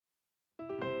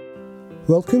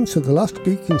Welcome to The Last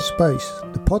Geek in Space,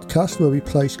 the podcast where we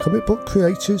place comic book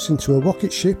creators into a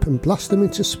rocket ship and blast them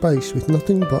into space with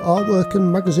nothing but artwork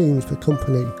and magazines for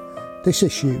company. This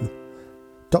issue: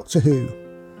 Doctor Who,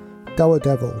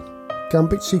 Daredevil,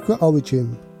 Gambit's Secret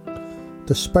Origin,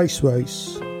 The Space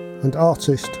Race, and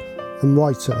artist and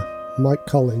writer Mike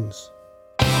Collins.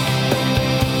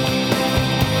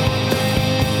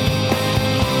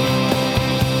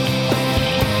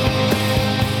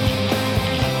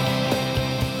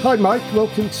 Hi Mike,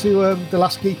 welcome to The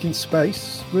Last Geek in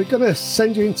Space. We're going to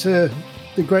send you into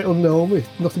the great unknown with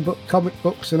nothing but comic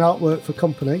books and artwork for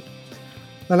company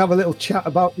and have a little chat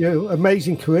about your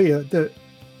amazing career. That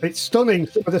it's stunning,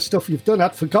 some of the stuff you've done.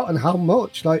 I'd forgotten how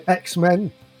much, like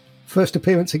X-Men, first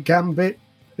appearance of Gambit,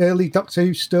 early Doctor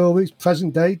Who stories,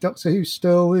 present day Doctor Who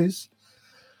stories,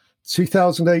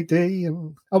 2000 AD,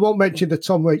 and I won't mention the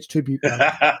Tom Waits tribute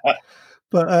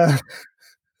band.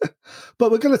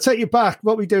 But we're going to take you back.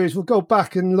 What we do is we'll go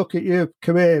back and look at your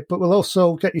career, but we'll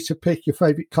also get you to pick your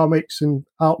favourite comics and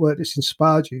artwork that's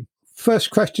inspired you.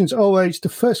 First question's always the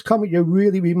first comic you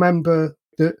really remember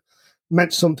that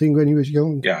meant something when you was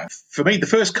young. Yeah, for me, the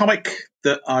first comic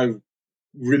that I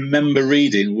remember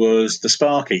reading was The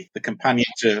Sparky, the companion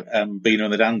to Beano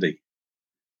and the Dandy.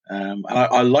 And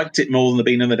I liked it more than the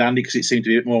Beano and the Dandy because it seemed to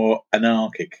be a bit more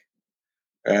anarchic.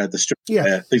 The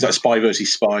strips, things like Spy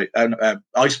versus Spy,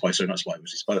 I Spy, sorry, not Spy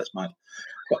versus Spy, that's mad.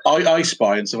 But I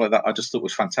Spy and stuff like that, I just thought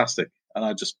was fantastic, and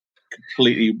I just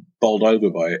completely bowled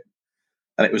over by it.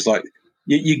 And it was like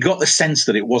you got the sense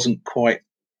that it wasn't quite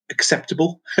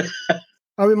acceptable.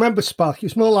 I remember Sparky.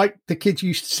 It's more like the kids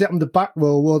used to sit on the back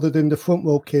row rather than the front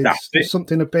row kids.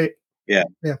 Something a bit, yeah.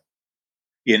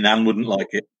 Your nan wouldn't like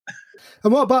it.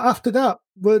 And what about after that?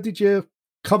 Where did your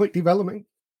comic development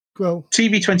grow?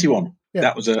 TV21. Yeah.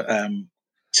 That was a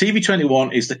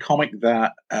TV21 is the comic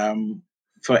that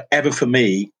forever for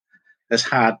me has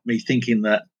had me thinking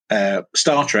that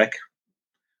Star Trek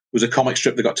was a comic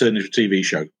strip that got turned into a TV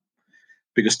show,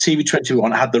 because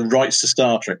TV21 had the rights to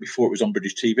Star Trek before it was on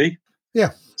British TV.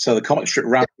 Yeah. So the comic strip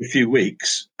ran for a few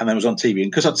weeks and then was on TV.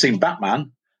 And because I'd seen Batman,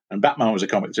 and Batman was a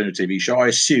comic turned into a TV show, I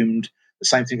assumed the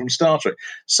same thing from Star Trek.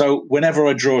 So whenever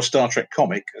I draw a Star Trek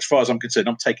comic, as far as I'm concerned,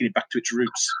 I'm taking it back to its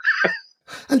roots.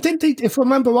 And didn't they, if I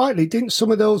remember rightly, didn't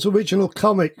some of those original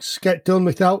comics get done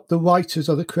without the writers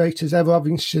or the creators ever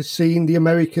having seen the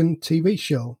American TV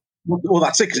show? Well,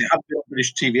 that's it, because it hadn't been on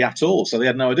British TV at all, so they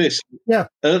had no idea. Yeah.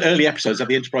 Early episodes had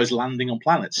the Enterprise landing on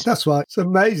planets. That's right. It's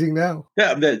amazing now.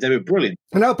 Yeah, they were brilliant.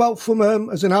 And how about from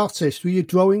as an artist? Were you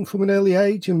drawing from an early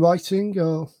age and writing?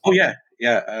 Or? Oh, yeah.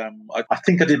 I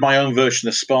think I did my own version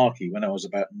of Sparky when I was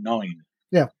about 9.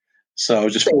 Yeah. So I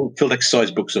just filled exercise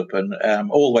books up, and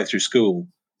all the way through school,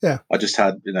 I just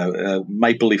had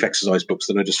maple leaf exercise books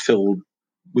that I just filled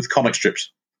with comic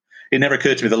strips. It never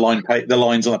occurred to me the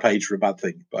lines on a page were a bad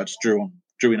thing, but I just drew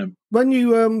in them. When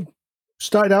you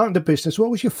started out in the business, what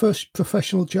was your first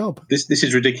professional job? This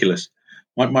is ridiculous.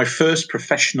 My first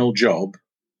professional job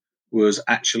was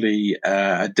actually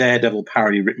a Daredevil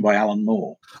parody written by Alan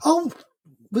Moore. Oh,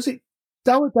 was it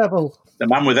Daredevil? The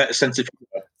man with a sense of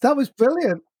humor. That was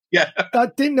brilliant. Yeah. I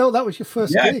didn't know that was your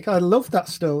first gig. I love that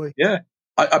story. Yeah.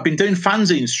 I've been doing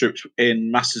fanzine strips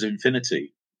in Masters of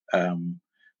Infinity,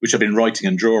 which I've been writing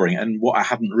and drawing. And what I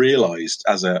hadn't realised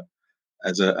as a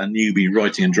newbie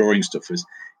writing and drawing stuff is,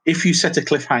 if you set a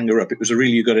cliffhanger up, it was a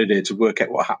really good idea to work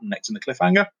out what happened next in the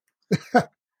cliffhanger.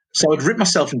 So I'd ripped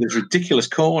myself into this ridiculous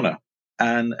corner,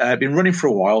 and I'd been running for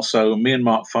a while. So me and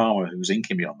Mark Farmer, who was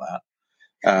inking me on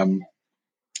that,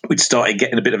 we'd started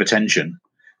getting a bit of attention,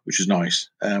 which was nice.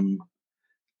 I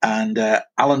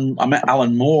met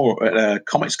Alan Moore at a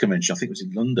comics convention, I think it was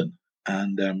in London,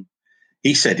 and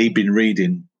he said he'd been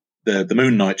reading the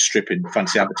Moon Knight strip in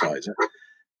Fancy Advertiser,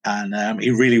 and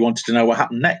he really wanted to know what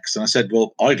happened next. And I said,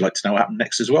 well, I'd like to know what happened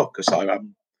next as well, because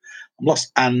I'm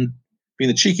lost. And being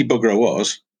the cheeky bugger I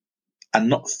was, and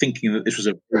not thinking that this was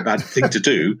a very bad thing to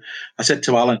do, I said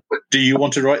to Alan, do you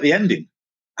want to write the ending?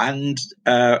 And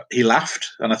he laughed,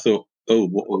 and I thought, oh,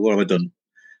 what have I done?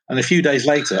 And a few days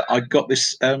later, I got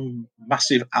this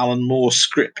massive Alan Moore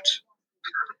script.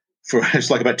 It's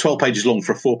like about 12 pages long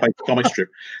for a 4-page comic strip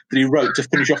that he wrote to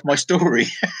finish off my story.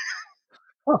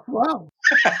 Oh, wow.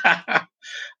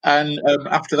 And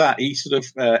after that, he sort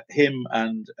of, him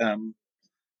and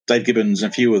Dave Gibbons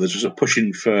and a few others were sort of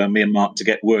pushing for me and Mark to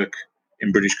get work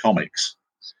in British comics.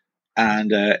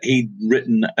 And he'd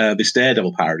written this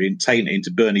Daredevil parody and taken it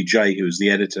into Bernie J, who was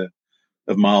the editor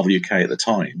of Marvel UK at the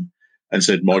time, and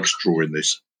said, Mike's drawing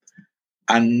this.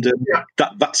 And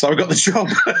that's how I got the job.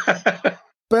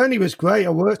 Bernie was great. I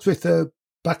worked with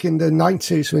back in the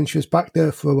 90s when she was back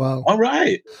there for a while. All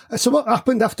right. So what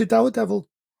happened after Dour Devil?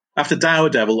 After Dour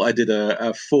Devil, I did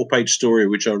a 4-page story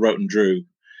which I wrote and drew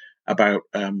about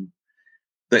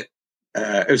that.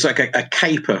 It was like a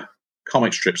caper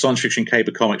comic strip, science fiction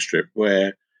caper comic strip,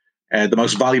 where the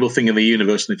most valuable thing in the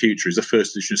universe in the future is the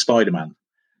first edition of Spider-Man.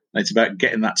 And it's about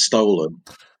getting that stolen.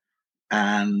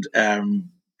 And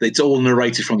it's all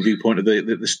narrated from the viewpoint of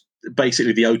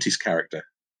basically the Otis character.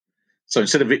 So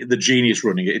instead of the genius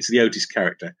running it, it's the Otis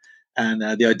character. And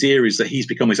the idea is that he's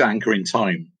become his anchor in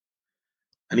time.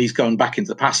 And he's gone back into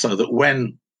the past so that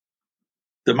when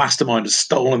the mastermind has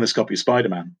stolen this copy of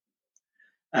Spider-Man,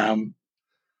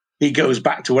 he goes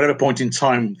back to whatever point in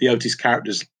time the Otis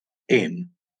character's in.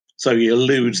 So he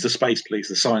eludes the space police,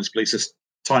 the science police, the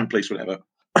time police, whatever.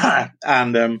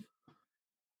 And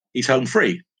he's home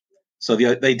free. So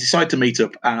they decide to meet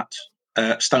up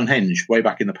at Stonehenge way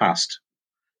back in the past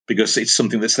because it's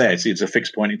something that's there. It's a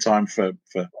fixed point in time for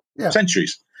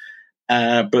centuries.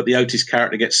 But the Otis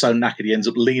character gets so knackered he ends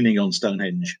up leaning on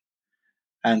Stonehenge.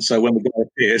 And so when the guy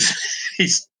appears,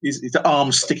 his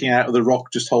arm sticking out of the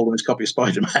rock, just holding his copy of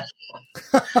Spider-Man.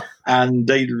 And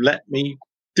they let me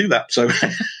do that. So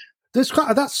that's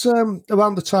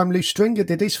around the time Lou Stringer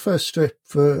did his first strip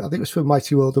for, I think it was for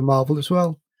Mighty World of Marvel as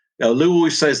well. Lou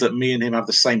always says that me and him have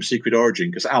the same secret origin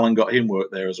because Alan got him work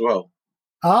there as well.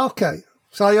 Ah, okay.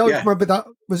 So I always remember that.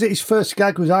 Was it his first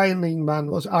gag was Iron Man,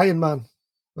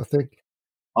 I think.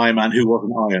 Iron Man, who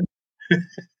wasn't Iron.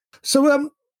 So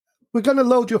we're going to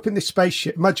load you up in this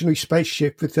spaceship, imaginary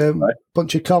spaceship with a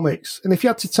bunch of comics. And if you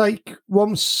had to take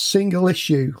one single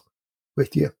issue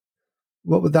with you,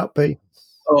 what would that be?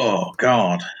 Oh,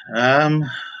 God. I've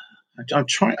been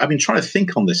trying to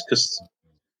think on this because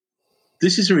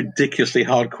this is a ridiculously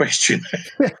hard question.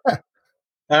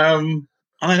 I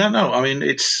don't know. I mean,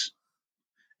 is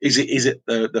it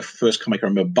the first comic I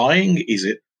remember buying? Is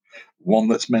it one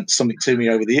that's meant something to me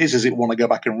over the years? Is it one I go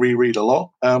back and reread a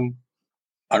lot? I'm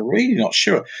really not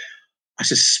sure. I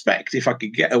suspect if I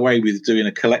could get away with doing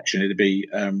a collection, it'd be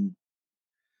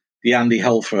the Andy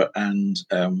Helfer and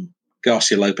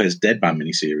Garcia Lopez Deadman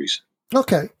miniseries.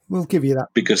 Okay, we'll give you that.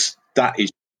 Because that is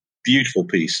a beautiful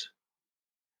piece.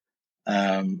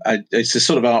 It's the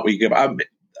sort of art where you go,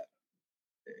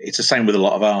 it's the same with a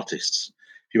lot of artists.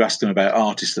 If you ask them about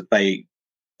artists that they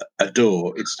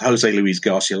adore, it's Jose Luis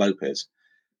Garcia Lopez.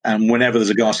 And whenever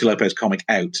there's a Garcia Lopez comic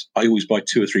out, I always buy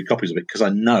 2 or 3 copies of it because I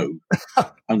know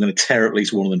I'm going to tear at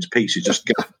least one of them to pieces. Just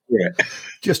go through it.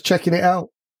 Just checking it out.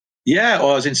 Yeah,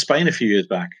 well, I was in Spain a few years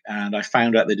back, and I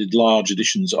found out they did large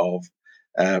editions of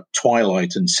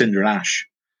Twilight and Cinder and Ash.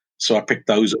 So I picked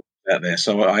those up out there.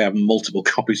 So I have multiple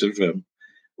copies of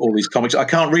all these comics. I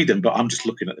can't read them, but I'm just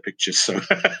looking at the pictures. So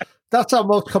that's how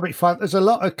most comic fans. There's a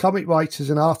lot of comic writers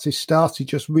and artists started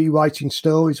just rewriting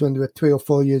stories when they were 3 or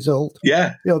 4 years old.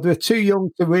 Yeah, they were too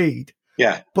young to read.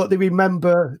 Yeah, but they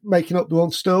remember making up their own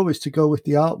stories to go with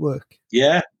the artwork.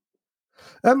 Yeah.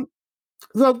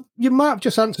 Well, you might have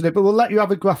just answered it, but we'll let you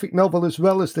have a graphic novel as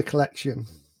well as the collection.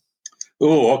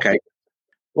 Oh, okay.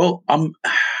 Well,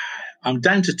 I'm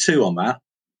down to 2 on that.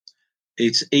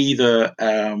 It's either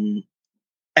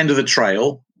End of the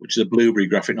Trail, which is a Blueberry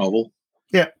graphic novel,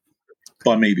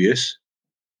 by Moebius,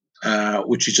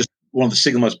 which is just one of the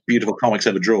single most beautiful comics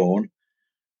ever drawn,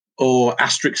 or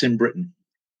Asterix in Britain.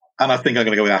 And I think I'm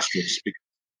going to go with Asterix.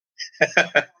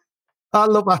 I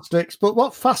love Asterix, but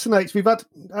what fascinates me,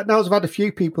 I've had a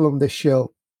few people on this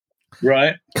show.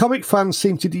 Right. Comic fans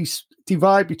seem to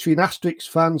divide between Asterix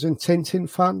fans and Tintin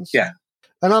fans. Yeah.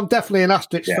 And I'm definitely an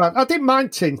Asterix fan. I didn't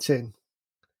mind Tintin,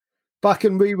 but I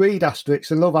can reread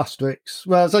Asterix and love Asterix.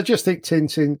 Whereas I just think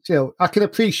Tintin, I can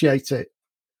appreciate it,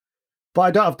 but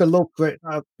I don't have the love for it.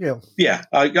 Yeah.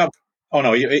 Oh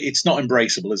no, it's not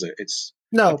embraceable, is it?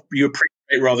 No. You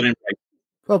appreciate it rather than embrace.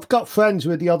 Well, I've got friends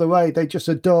who are the other way. They just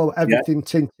adore everything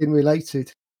Tintin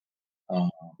related. Oh.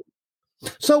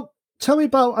 So tell me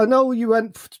about, I know you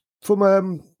went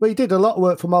from, you did a lot of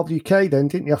work for Marvel UK then,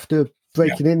 didn't you, after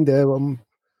breaking in there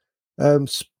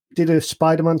did a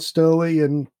Spider-Man story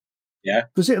and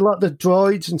was it a lot of the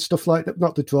droids and stuff like that?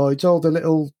 Not the droids, all the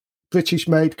little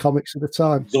British-made comics at the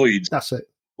time. Zoids. That's it.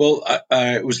 Well,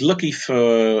 it was lucky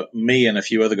for me and a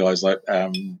few other guys like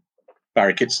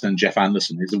Barry Kitson and Jeff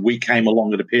Anderson is that we came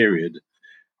along at a period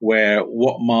where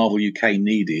what Marvel UK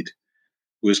needed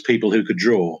was people who could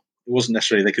draw. It wasn't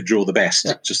necessarily they could draw the best,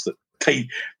 just that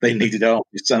they needed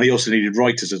artists and they also needed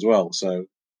writers as well. So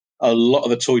a lot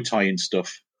of the toy tie-in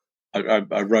stuff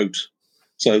I wrote.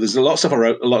 So there's a lot of stuff I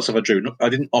wrote, a lot of stuff I drew. I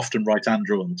didn't often write and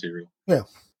draw material. Yeah.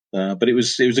 But it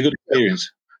was a good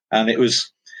experience. And it was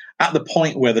at the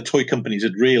point where the toy companies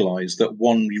had realised that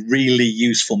one really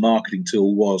useful marketing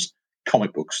tool was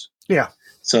comic books. Yeah.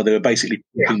 So they were basically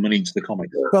putting money into the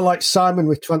comics. Well, like Simon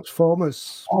with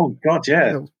Transformers. Oh, God,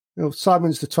 yeah. You know,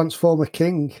 Simon's the Transformer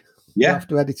king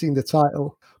after editing the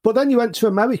title. But then you went to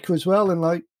America as well, and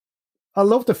like, I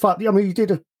love the fact that, I mean, you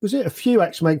did a few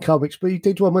X-Men comics, but you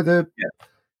did one with the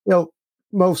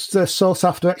most sought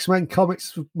after X-Men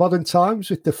comics of modern times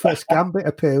with the first Gambit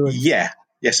appearance.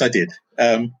 Yes, I did.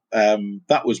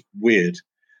 That was weird.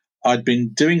 I'd been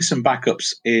doing some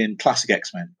backups in Classic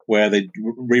X-Men where they'd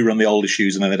rerun the old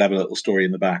issues and then they'd have a little story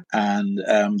in the back. And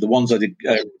the ones I did,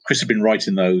 Chris had been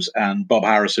writing those, and Bob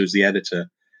Harris, who's the editor,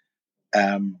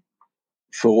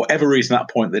 for whatever reason at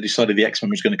that point, they decided the X-Men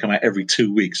was going to come out every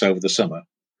 2 weeks over the summer.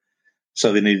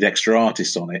 So they needed extra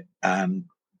artists on it. And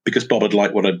because Bob had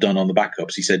liked what I'd done on the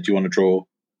backups, he said, "Do you want to draw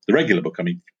the regular book?" I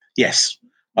mean, yes,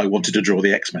 I wanted to draw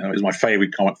the X-Men. It was my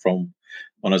favourite comic from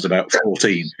when I was about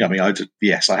 14. I mean, I had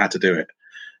to do it.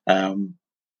 And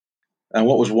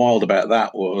what was wild about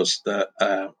that was that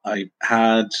I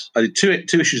did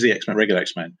two issues of the X-Men, regular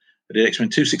X-Men. I did X-Men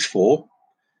 264,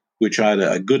 which I had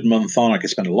a good month on. I could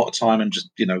spend a lot of time and just,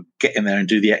 get in there and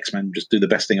do the X-Men, just do the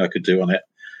best thing I could do on it.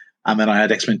 And then I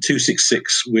had X-Men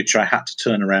 266, which I had to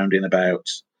turn around in about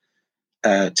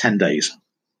 10 days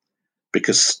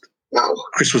because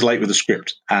Chris was late with the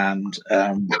script. And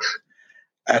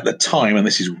at the time, and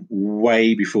this is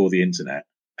way before the internet,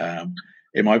 in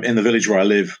the village where I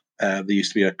live, there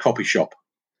used to be a copy shop,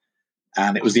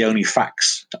 and it was the only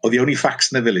fax in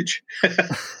the village.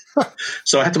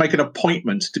 So I had to make an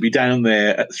appointment to be down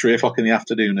there at 3:00 in the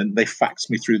afternoon, and they faxed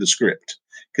me through the script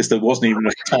because there wasn't even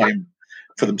enough time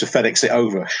for them to FedEx it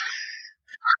over.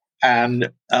 And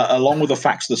along with the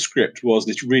fax of the script was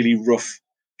this really rough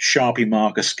Sharpie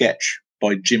marker sketch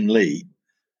by Jim Lee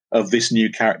of this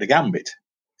new character Gambit.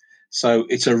 So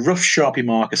it's a rough Sharpie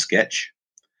marker sketch,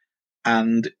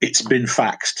 and it's been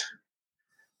faxed.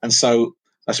 And so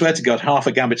I swear to God, half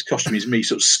of Gambit's costume is me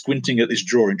sort of squinting at this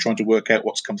drawing, trying to work out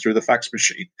what's come through the fax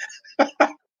machine.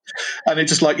 And it's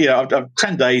just like, I've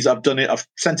 10 days, I've done it, I've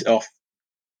sent it off.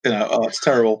 It's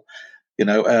terrible.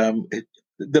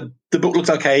 The book looked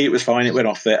okay, it was fine, it went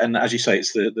off there. And as you say,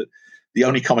 it's the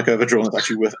only comic I've ever drawn that's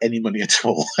actually worth any money at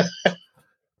all.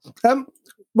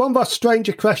 One of our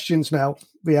stranger questions now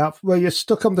we have, where you're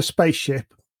stuck on the spaceship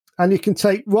and you can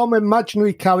take one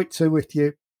imaginary character with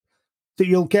you that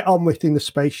you'll get on with in the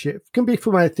spaceship. It can be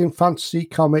from anything, fantasy,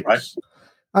 comics, right,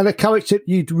 and a character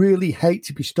you'd really hate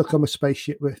to be stuck on a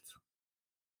spaceship with.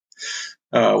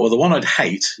 Well, the one I'd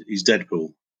hate is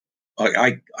Deadpool.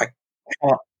 I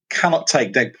cannot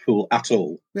take Deadpool at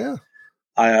all. Yeah.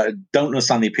 I don't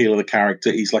understand the appeal of the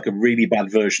character. He's like a really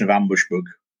bad version of Ambush Bug,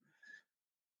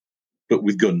 but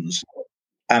with guns.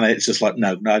 And it's just like,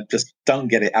 no, I just don't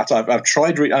get it. I've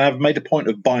tried, and I've made a point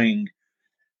of buying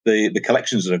the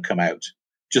collections that have come out,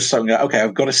 just so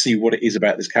I've got to see what it is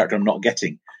about this character I'm not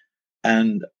getting.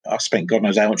 And I've spent God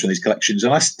knows how much on these collections,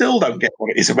 and I still don't get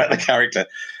what it is about the character.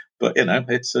 But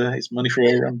it's money for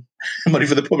money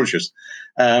for the publishers.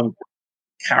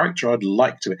 Character I'd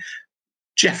like to,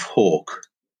 Jeff Hawke.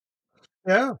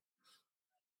 Yeah,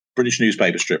 British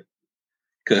newspaper strip.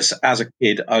 Because as a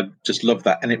kid, I just loved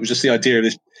that, and it was just the idea of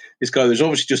this guy. There's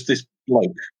obviously just this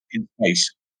bloke in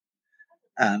space,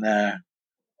 and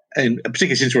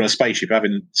particularly since we're on a spaceship,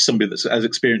 having somebody that's as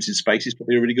experienced in space is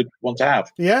probably a really good one to have.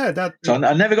 Yeah, so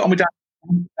I never got on with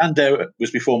Dan. Dan Dare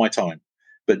was before my time,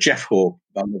 but Jeff Hawke,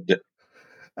 I loved it.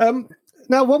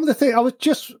 Now, one of the things I was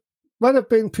just when I've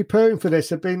been preparing for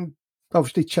this, I've been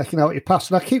obviously checking out your past,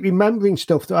 and I keep remembering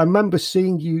stuff that I remember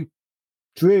seeing you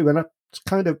drew, and I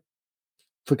kind of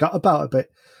forgot about a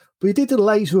bit. But you did a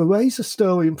Laser Eraser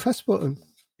story in Press Button.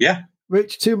 Yeah.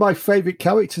 Which two of my favourite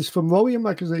characters from Warrior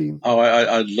magazine. Oh,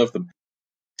 I love them.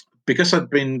 Because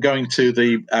I've been going to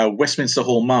the Westminster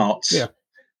Hall Marts,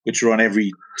 which are on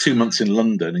every 2 months in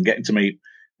London, and getting to meet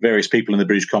various people in the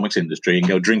British comics industry and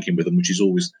go drinking with them, which is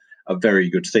always a very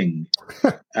good thing.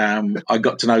 I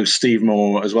got to know Steve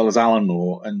Moore as well as Alan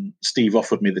Moore, and Steve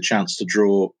offered me the chance to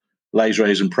draw Laser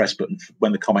Eraser and Press Button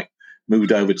when the comic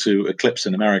moved over to Eclipse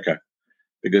in America,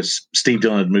 because Steve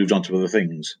Dillon had moved on to other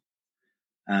things.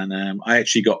 And I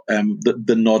actually got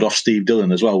the nod off Steve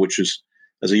Dillon as well, which was,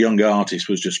 as a younger artist,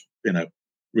 was just,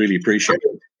 really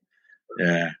appreciated.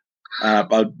 Yeah.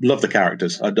 I love the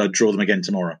characters. I'd draw them again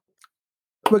tomorrow.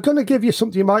 We're going to give you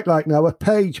something you might like now, a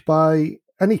page by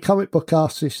any comic book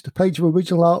artist, a page of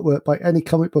original artwork by any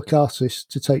comic book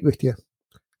artist to take with you.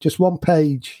 Just one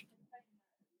page.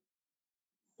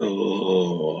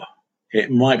 Oh,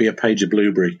 it might be a page of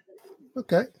Blueberry.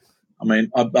 Okay. I mean,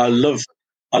 I love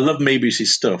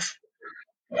Moebius's stuff,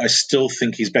 I still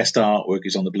think his best artwork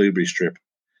is on the Blueberry strip,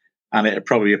 and it'd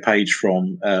probably be a page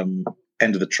from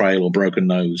End of the Trail or Broken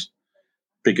Nose,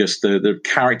 because the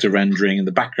character rendering and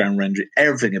the background rendering,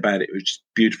 everything about it was just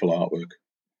beautiful artwork.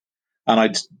 And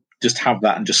I'd just have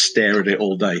that and just stare at it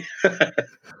all day.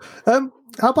 How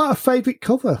about a favourite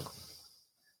cover?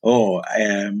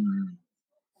 I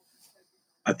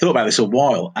thought about this a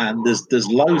while, and there's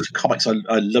loads of comics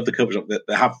I love the covers of that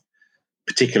have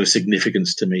particular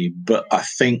significance to me. But I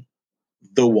think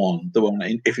the one,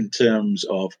 if in terms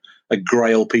of a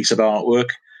Grail piece of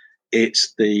artwork,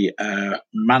 it's the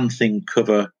Man-Thing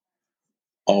cover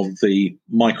of the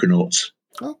Micronauts.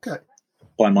 Okay.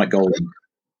 By Mike Golden,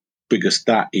 because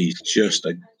that is just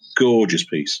a gorgeous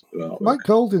piece of artwork. Mike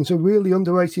Golden's a really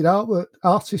underrated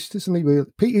artist, isn't he?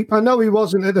 Really, I know he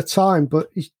wasn't at the time, but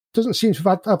he doesn't seem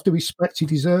to have the respect he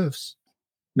deserves.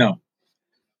 No,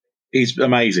 he's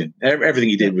amazing. Everything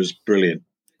he did was brilliant.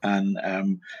 And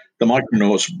the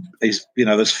Micronauts is,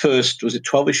 there's first, was it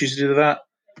 12 issues to do that?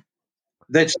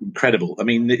 That's incredible. I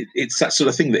mean, it's that sort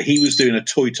of thing that he was doing a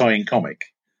toy tie-in comic,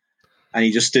 and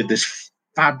he just did this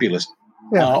fabulous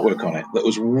artwork on it that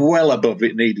was well above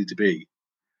it needed to be.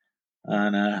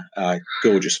 And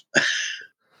gorgeous.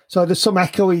 So there's some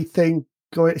echoey thing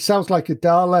going. It sounds like a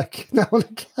Dalek now and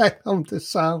again on the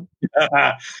sound.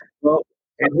 Well,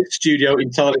 in this studio,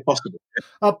 entirely possible.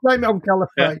 I'll blame it on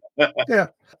Gallifrey. Yeah.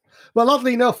 Well,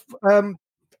 oddly enough, I'm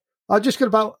just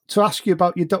about to ask you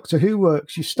about your Doctor Who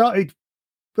works. You started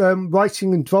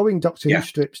writing and drawing Doctor Who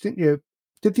strips, didn't you?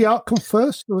 Did the art come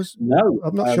first? No.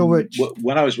 I'm not sure which.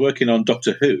 When I was working on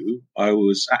Doctor Who, I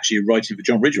was actually writing for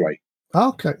John Ridgway.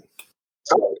 Okay.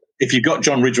 So if you've got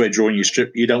John Ridgway drawing your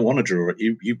strip, you don't want to draw it.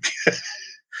 You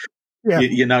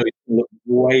it look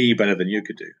way better than you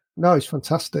could do. No, it's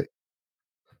fantastic.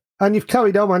 And you've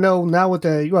carried on, I know,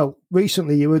 nowadays. Well,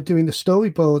 recently you were doing the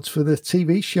storyboards for the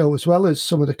TV show as well as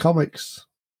some of the comics.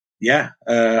 Yeah.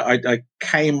 I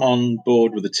came on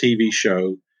board with the TV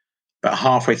show about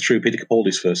halfway through Peter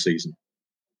Capaldi's first season.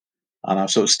 And I've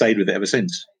sort of stayed with it ever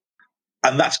since.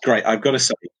 And that's great. I've got to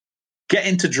say,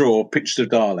 getting to draw pictures of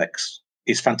Daleks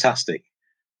is fantastic.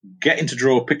 Getting to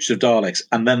draw pictures of Daleks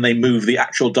and then they move the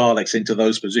actual Daleks into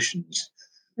those positions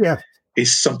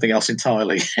is something else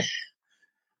entirely.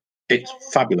 It's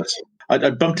fabulous.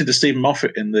 I bumped into Stephen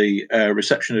Moffat in the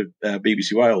reception of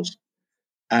BBC Wales,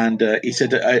 and he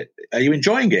said, are you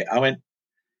enjoying it? I went,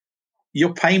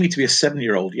 you're paying me to be a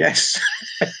 7-year-old, yes.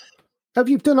 Have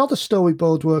you done other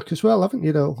storyboard work as well, haven't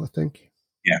you, though, I think?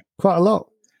 Yeah. Quite a lot.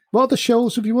 What other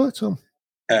shows have you worked on?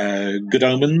 Good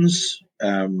Omens.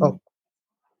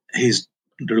 His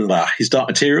Dark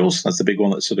Materials. That's the big one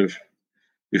that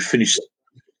we've finished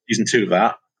season 2 of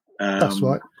that. That's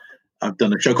right. I've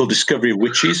done a show called Discovery of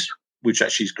Witches, which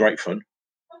actually is great fun.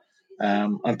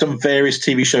 I've done various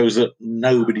TV shows that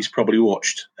nobody's probably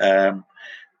watched.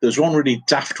 There's one really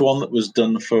daft one that was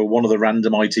done for one of the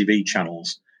random ITV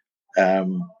channels,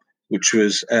 which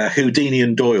was Houdini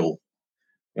and Doyle.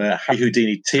 How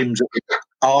Houdini teams up with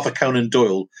Arthur Conan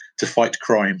Doyle to fight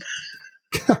crime.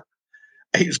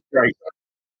 It's great.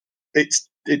 It's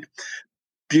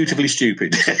beautifully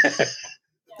stupid.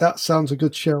 That sounds a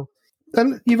good show.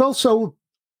 And you've also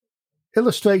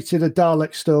illustrated a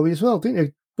Dalek story as well, didn't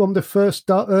you? One of the first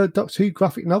Doctor Who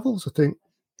graphic novels, I think.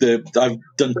 I've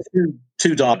done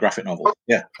two Dalek graphic novels.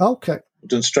 Yeah. Okay. I've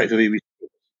done straight for BBC.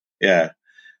 Yeah.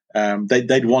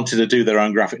 They'd wanted to do their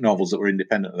own graphic novels that were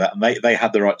independent of that, and they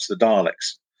had the rights to the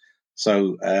Daleks.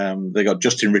 So they got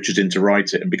Justin Richards in to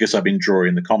write it, and because I've been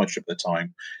drawing the comic strip at the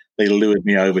time, they lured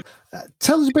me over.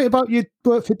 Tell us a bit about your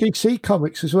work for DC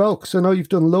Comics as well, because I know you've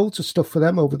done loads of stuff for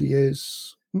them over the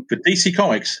years. For DC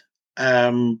Comics?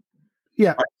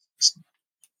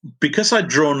 Because I'd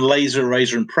drawn Laser,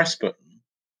 Razor, and Press Button,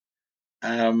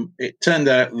 it turned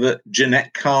out that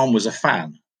Jeanette Kahn was a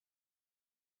fan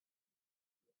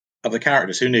of the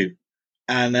characters. Who knew?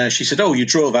 And she said, "Oh, you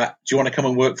draw that. Do you want to come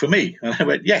and work for me?" And I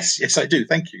went, yes, I do.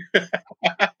 Thank you.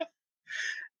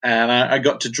 And I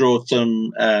got to draw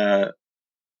some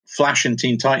Flash and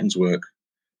Teen Titans work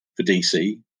for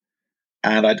DC.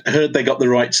 And I'd heard they got the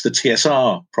rights to the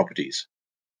TSR properties,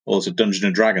 also Dungeons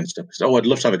and Dragons stuff. I said, I'd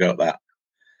love to have a go at that.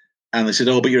 And they said,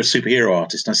 but you're a superhero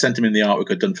artist. And I sent them in the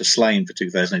artwork I'd done for Slain for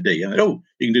 2000 AD. And they said,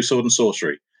 you can do sword and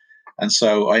sorcery. And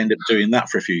so I ended up doing that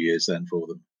for a few years then for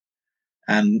them.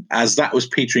 And as that was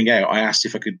petering out, I asked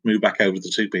if I could move back over to the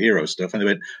superhero stuff. And they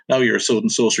went, no, you're a sword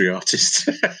and sorcery artist.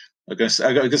 I got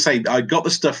to say, I got the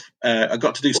stuff, I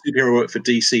got to do superhero work for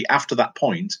DC after that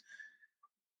point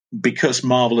because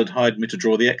Marvel had hired me to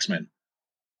draw the X-Men.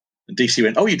 And DC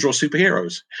went, you draw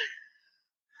superheroes.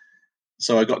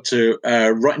 So I got to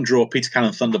write and draw Peter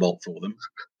Cannon Thunderbolt for them.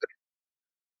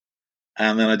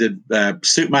 And then I did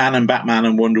Superman and Batman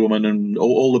and Wonder Woman and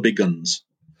all the big guns.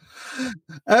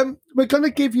 We're going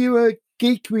to give you a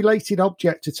geek-related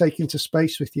object to take into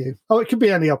space with you. Oh, it could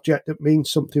be any object that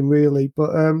means something really,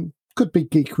 but could be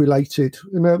geek-related.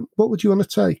 And what would you want to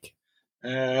take?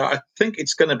 I think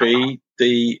it's going to be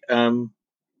the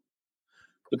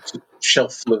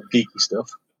shelf full of geeky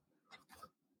stuff.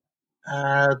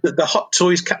 The Hot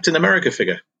Toys Captain America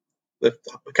figure, the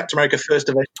Captain America First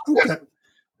Avenger,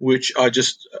 which I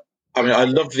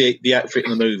loved the outfit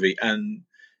in the movie, and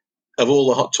of all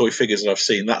the Hot Toy figures that I've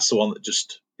seen, that's the one that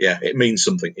it means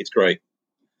something. It's great.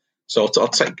 So I'll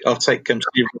take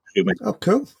Steve with me. Oh,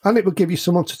 cool! And it will give you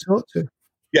someone to talk to.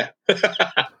 Yeah.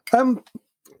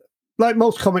 Like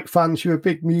most comic fans, you're a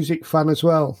big music fan as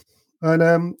well.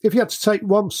 And if you had to take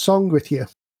one song with you,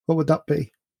 what would that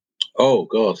be? Oh,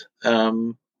 God. A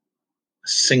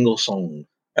single song.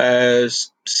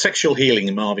 Sexual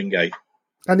Healing, Marvin Gaye.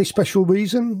 Any special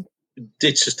reason?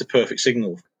 It's just a perfect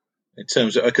signal in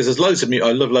terms of, because there's loads of music.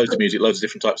 I love loads of music, loads of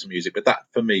different types of music, but that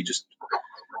for me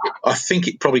I think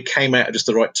it probably came out at just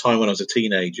the right time when I was a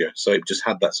teenager. So it just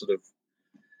had that sort of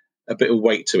a bit of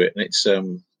weight to it. And it's,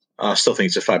 I still think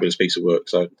it's a fabulous piece of work.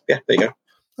 So yeah, there you go.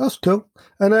 That's cool.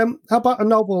 And how about a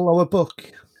novel or a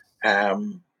book?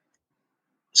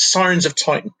 Sirens of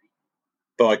Titan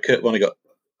by Kurt Vonnegut.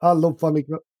 I love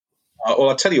Vonnegut. Well,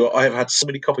 I tell you what, I have had so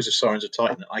many copies of Sirens of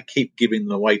Titan. I keep giving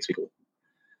them away to people.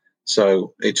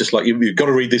 So it's just like, you've got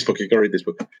to read this book. You've got to read this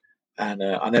book. And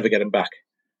I never get them back.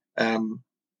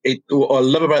 What I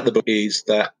love about the book is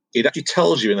that it actually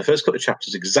tells you in the first couple of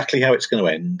chapters exactly how it's going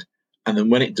to end. And then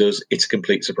when it does, it's a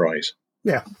complete surprise.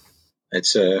 Yeah.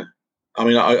 It's, I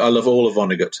love all of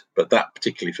Vonnegut, but that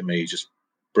particularly for me is just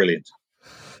brilliant.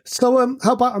 So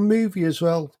how about a movie as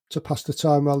well to pass the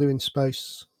time while you're in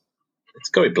space? It's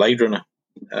got to be Blade Runner.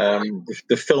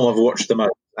 The film I've watched the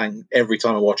most, and every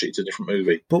time I watch it, it's a different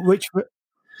movie. But which?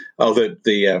 Oh,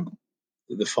 the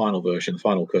final version, the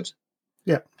final cut.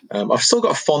 Yeah. I've still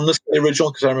got a fondness for the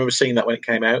original because I remember seeing that when it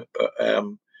came out. But I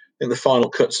think the final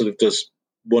cut sort of does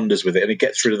wonders with it, and it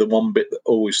gets rid of the one bit that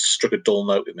always struck a dull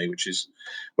note with me, which is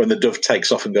when the dove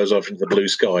takes off and goes off into the blue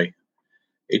sky.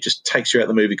 It just takes you out of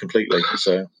the movie completely.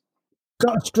 So,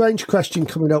 got a strange question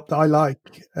coming up that I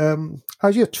like.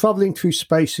 As you're travelling through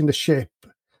space in the ship,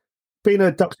 being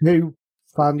a Doctor Who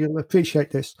fan, you'll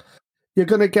appreciate this. You're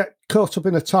going to get caught up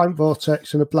in a time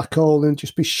vortex and a black hole and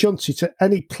just be shunted to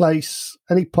any place,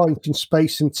 any point in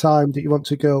space and time that you want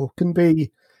to go. It can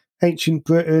be ancient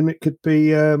Britain. It could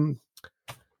be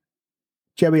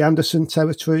Jerry Anderson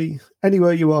territory.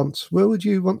 Anywhere you want. Where would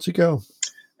you want to go?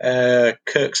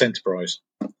 Kirk's Enterprise.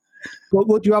 But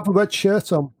would you have a red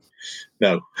shirt on?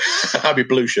 No. I'd be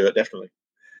blue shirt, definitely.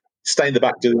 Stay in the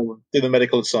back, do the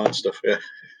medical and science stuff, yeah.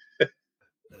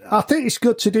 I think it's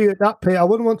good to do it that bit. I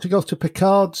wouldn't want to go to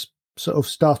Picard's sort of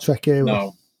Star Trek era.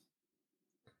 No.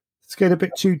 It's getting a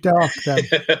bit too dark then.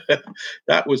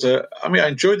 That was I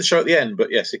enjoyed the show at the end,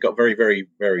 but yes, it got very, very,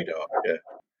 very dark, yeah.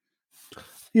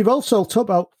 You've also talked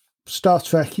about Star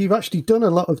Trek. You've actually done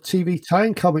a lot of TV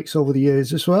tie-in comics over the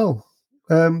years as well,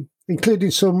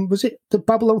 including some, was it the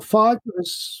Babylon 5? It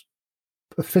was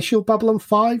official Babylon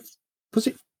 5? Was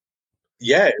it?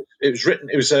 Yeah, it was written.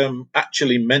 It was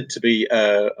actually meant to be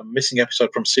a missing episode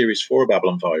from Series 4 of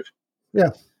Babylon 5. Yeah.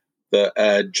 That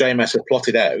JMS had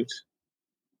plotted out,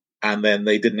 and then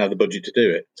they didn't have the budget to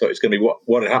do it. So it's going to be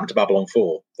what had happened to Babylon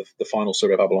 4, the final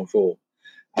story of Babylon 4,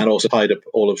 and also tied up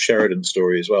all of Sheridan's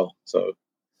story as well. So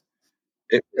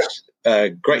it was a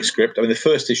great script. I mean, the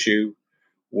first issue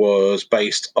was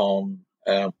based on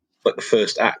the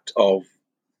first act of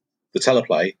the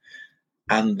teleplay.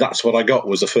 And that's what I got,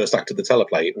 was the first act of the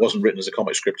teleplay. It wasn't written as a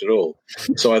comic script at all.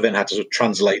 So I then had to sort of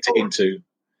translate it into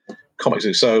comics.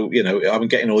 So, I'm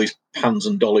getting all these pans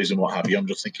and dollies and what have you. I'm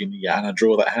just thinking, yeah, and I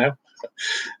draw that how?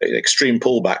 Extreme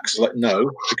pullbacks. Like,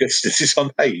 no, because this is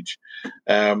on page.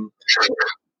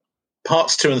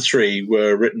 Parts 2 and 3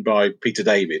 were written by Peter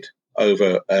David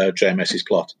over JMS's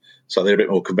plot. So they're a bit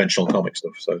more conventional comic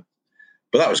stuff. So,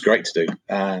 but that was great to do.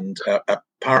 And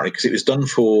apparently, because it was done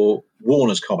for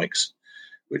Warner's Comics,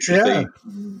 which was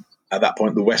at that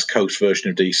point the West Coast version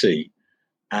of DC,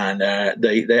 and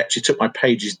they actually took my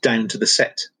pages down to the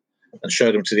set and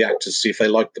showed them to the actors to see if they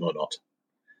liked them or not,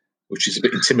 which is a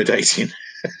bit intimidating.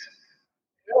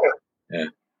 Yeah,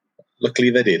 luckily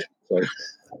they did. So.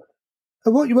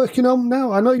 And what are you working on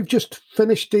now? I know you've just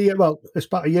finished it's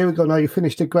about a year ago now. You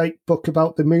finished a great book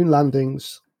about the moon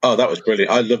landings. Oh, that was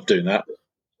brilliant! I love doing that.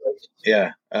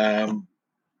 Yeah.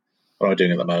 What am I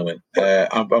doing at the moment?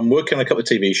 I'm working on a couple of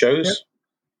TV shows.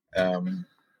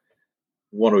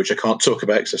 one of which I can't talk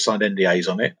about because I signed NDAs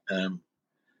on it.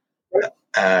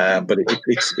 But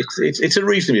it's a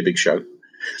reasonably big show.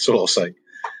 That's all I'll say.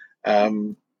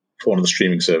 For one of the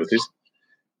streaming services.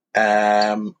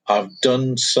 I've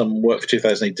done some work for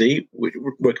 2000 AD,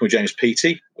 working with James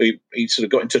Peaty. He sort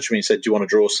of got in touch with me and said, "Do you want to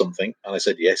draw something?" And I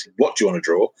said, "Yes." "What do you want to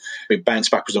draw?" We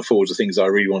bounced backwards and forwards the things I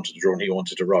really wanted to draw and he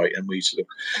wanted to write, and we've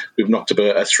knocked up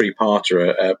a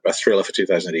three-parter, a thriller for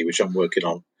 2000 AD, which I'm working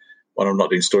on when I'm not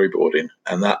doing storyboarding,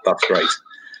 and that's great.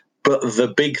 But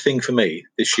the big thing for me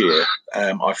this year,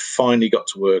 I finally got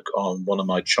to work on one of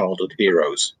my childhood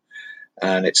heroes,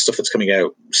 and it's stuff that's coming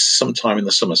out sometime in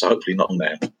the summer, so hopefully not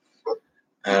now.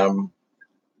 And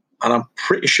I'm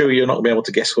pretty sure you're not going to be able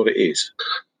to guess what it is.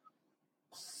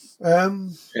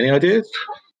 Any ideas?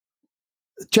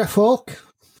 Jeff Hawke?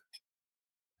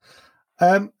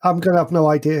 I'm going to have no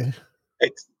idea.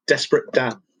 It's Desperate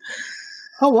Dan.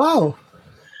 Oh, wow.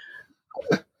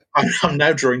 I'm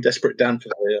now drawing Desperate Dan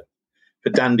for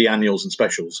Dandy annuals and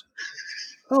specials.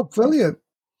 Oh, brilliant.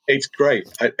 It's great.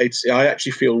 I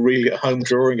actually feel really at home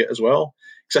drawing it as well.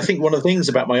 Because I think one of the things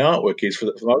about my artwork is, for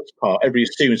the most part, everybody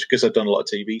assumes because I've done a lot of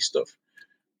TV stuff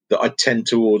that I tend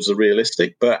towards the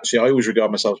realistic. But actually, I always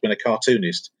regard myself as being a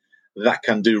cartoonist that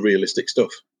can do realistic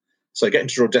stuff. So getting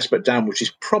to draw Desperate Dan, which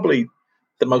is probably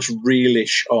the most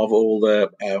realish of all the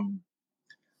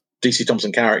DC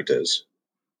Thompson characters,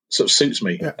 sort of suits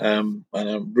me. Yeah. And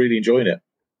I'm really enjoying it.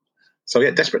 So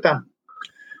yeah, Desperate Dan.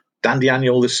 Dandy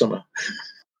annual this summer.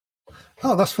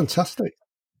 Oh, that's fantastic.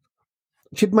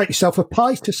 You should make yourself a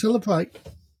pie to celebrate.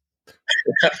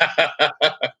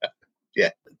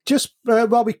 Yeah. Just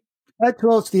while we head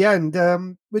towards the end,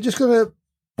 we're just going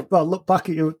to look back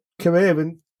at your career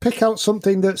and pick out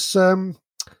something that's the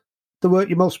work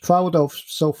you're most proud of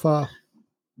so far.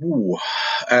 Ooh,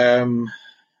 the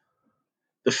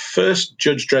first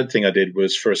Judge Dredd thing I did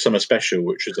was for a summer special,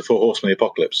 which was the Four Horsemen of the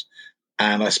Apocalypse.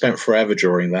 And I spent forever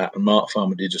drawing that, and Mark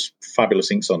Farmer did just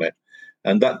fabulous inks on it.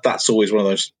 And that's always one of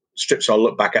those strips I'll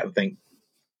look back at and think,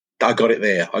 I got it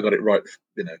there. I got it right.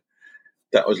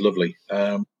 That was lovely.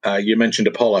 You mentioned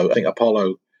Apollo. I think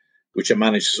Apollo, which I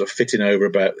managed to sort of fit in over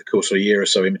about the course of a year or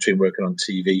so in between working on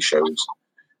TV shows.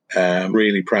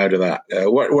 Really proud of that.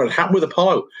 What happened with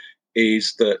Apollo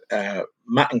is that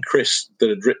Matt and Chris, that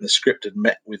had written the script, had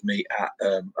met with me at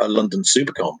a London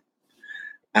Supercon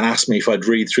and asked me if I'd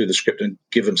read through the script and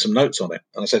give them some notes on it.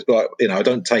 And I said, well, I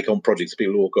don't take on projects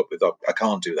people walk up with. I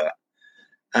can't do that.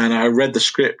 And I read the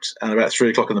script, and about 3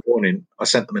 o'clock in the morning, I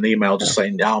sent them an email just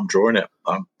saying, yeah, I'm drawing it.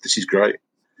 This is great.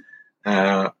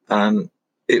 And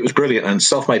it was brilliant. And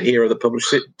Self-Made Hero, that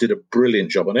published it, did a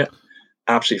brilliant job on it.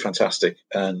 Absolutely fantastic.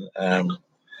 And I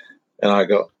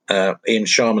got Ian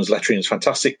Sharman's lettering is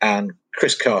fantastic, and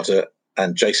Chris Carter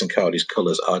and Jason Cardy's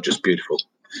colours are just beautiful.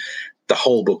 The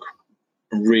whole book,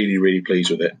 really, really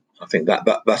pleased with it. I think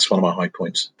that's one of my high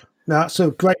points. No, it's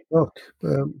a great book.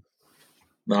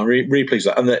 No, I'm really pleased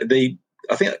with that. And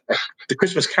I think the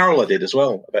Christmas Carol I did as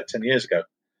well about 10 years ago.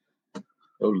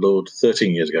 Oh, Lord,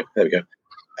 13 years ago. There we go.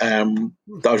 I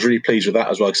was really pleased with that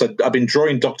as well, because I've been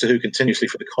drawing Doctor Who continuously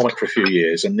for the comic for a few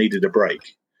years and needed a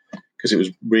break because it was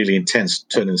really intense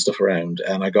turning stuff around.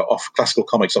 And I got Classical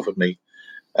Comics offered me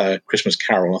Christmas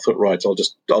Carol. And I thought, right,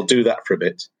 I'll do that for a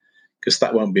bit because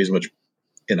that won't be as much,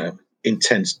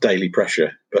 intense daily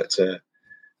pressure. But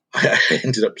I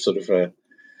ended up sort of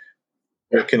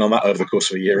working on that over the course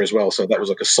of a year as well. So that was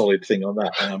like a solid thing on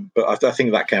that. But I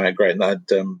think that came out great. And that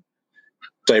had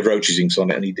Dave Roach's inks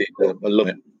on it, and he did. I love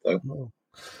it. So.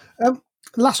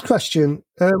 Last question.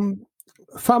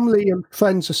 Family and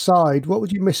friends aside, what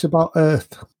would you miss about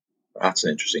Earth? That's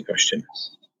an interesting question.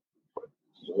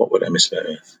 What would I miss about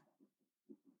Earth?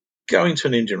 Going to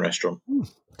an Indian restaurant.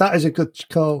 That is a good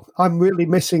call. I'm really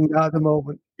missing that at the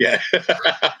moment. Yeah.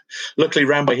 Luckily,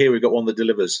 round by here, we've got one that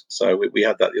delivers. So we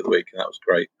had that the other week, and that was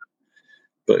great.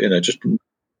 But, just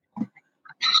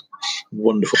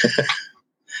wonderful.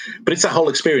 But it's that whole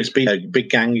experience, being a big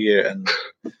gang year and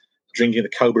drinking the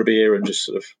Cobra beer and just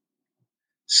sort of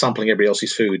sampling everybody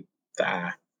else's food.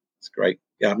 It's great.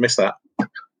 Yeah, I miss that.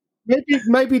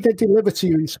 Maybe they deliver to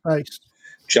you in space.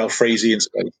 Jalfrezi in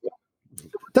space.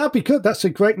 That'd be good. That's a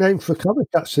great name for a comic,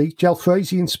 actually.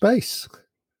 Jalfrezi in space.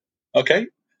 Okay.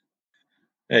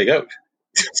 There you go.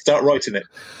 Start writing it.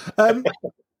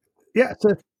 Yeah.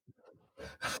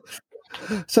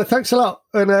 So thanks a lot.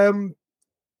 And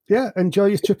enjoy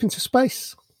your trip into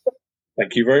space.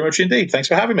 Thank you very much indeed. Thanks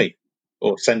for having me.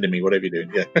 Or sending me, whatever you're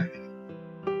doing. Yeah.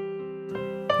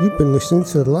 You've been listening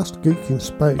to The Last Geek in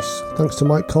Space. Thanks to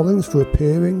Mike Collins for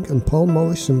appearing and Paul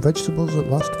Morris and Vegetables at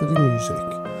Last for the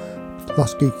music.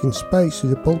 Last Geek in Space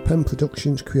is a Bullpen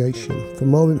Productions creation. For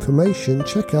more information,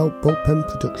 check out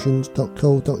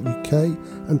bullpenproductions.co.uk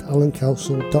and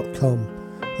alancowsell.com.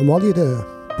 And while you're there,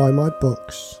 buy my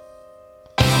books.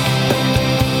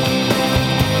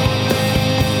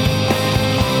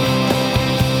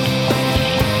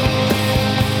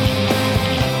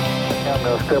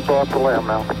 Step off the limb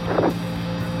now.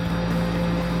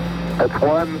 That's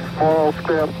one small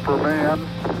step for man,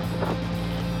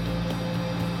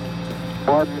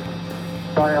 one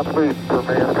giant leap for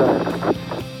mankind.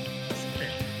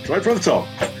 Right from the top.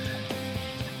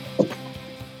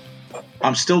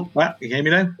 I'm still. You hear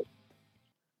me now?